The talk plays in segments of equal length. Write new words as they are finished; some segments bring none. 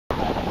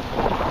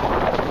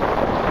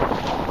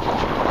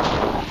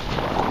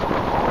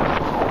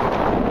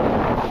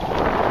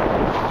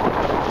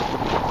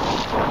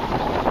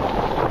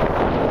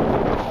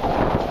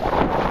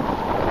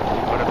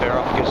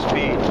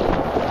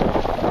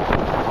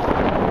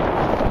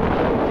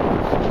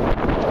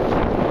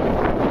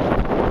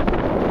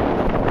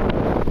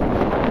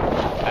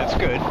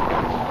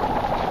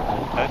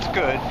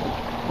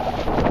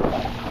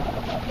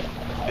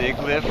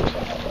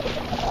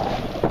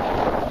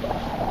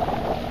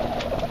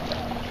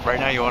Right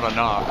now you ought to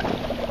knock.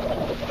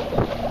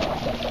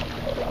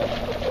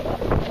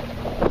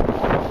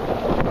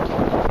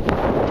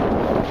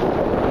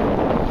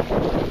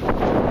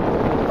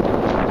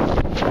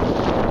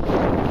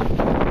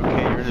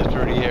 Okay, you're in this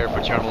dirty air,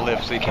 but you're on a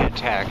lift so you can't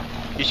tack.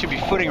 You should be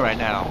footing right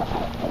now.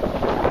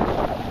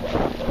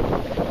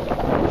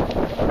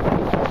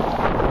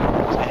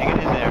 Just hang it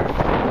in there.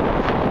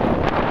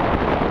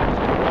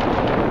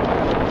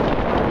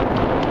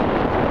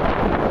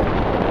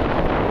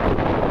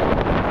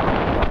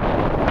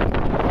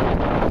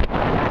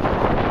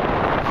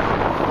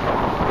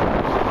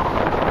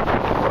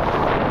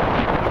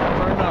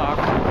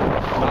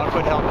 Knock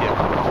would help you.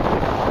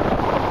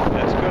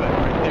 That's good.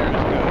 Right there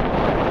is good.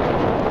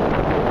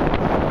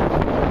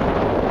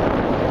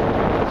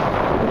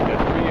 You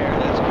got free air.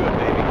 That's good,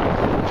 baby.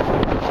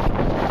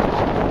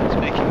 It's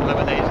making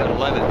lemonades at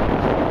 11.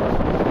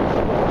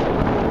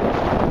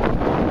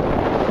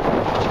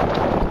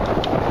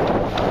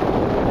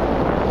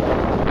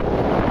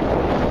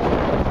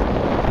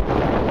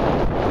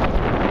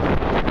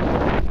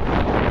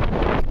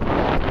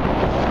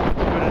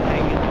 Good at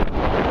hanging.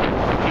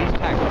 He's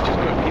tacked, which is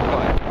good. Keep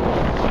going.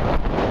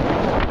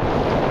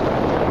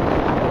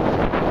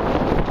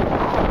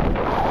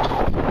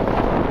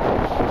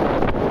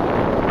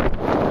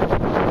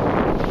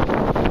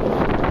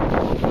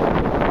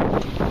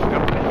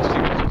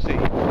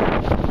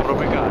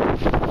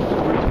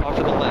 Off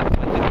to the left,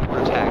 I think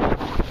we're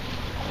attacked.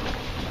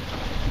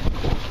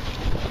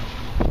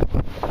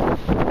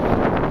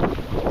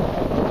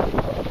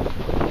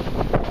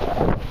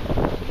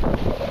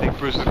 I think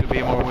Bruce is going to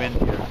be more wind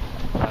here.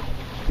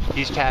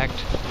 He's tacked.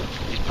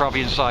 He's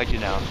probably inside you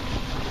now.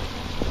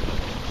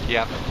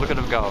 Yeah, look at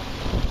him go.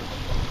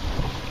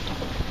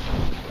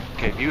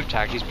 Okay, if you've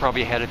tacked, he's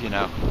probably ahead of you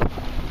now.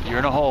 You're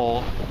in a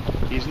hole.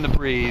 He's in the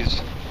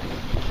breeze.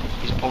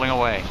 He's pulling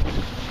away.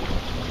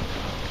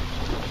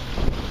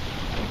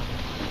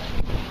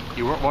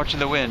 You weren't watching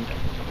the wind.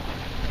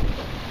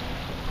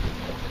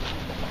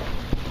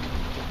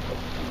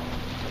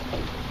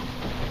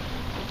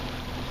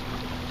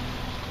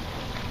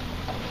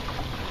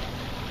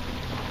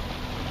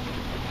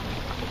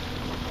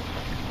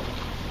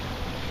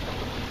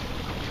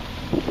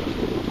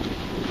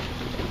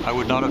 I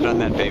would not have done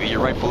that, baby.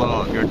 You're right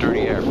below him. You're in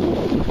dirty air.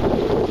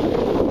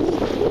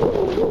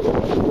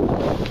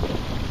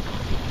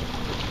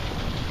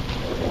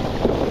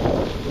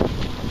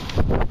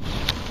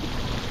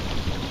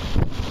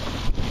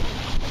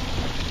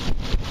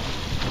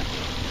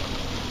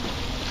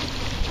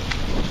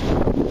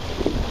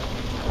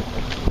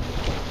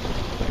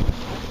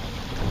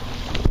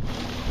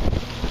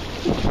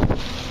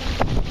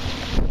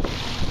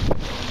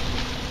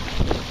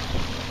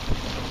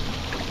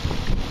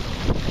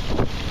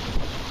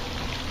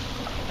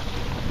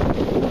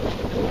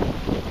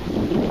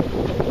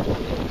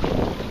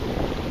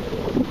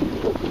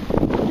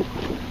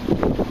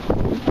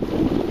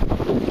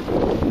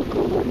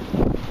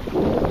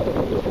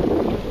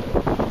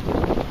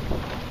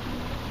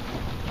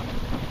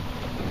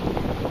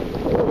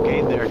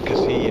 There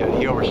because he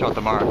overshot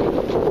the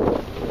mark.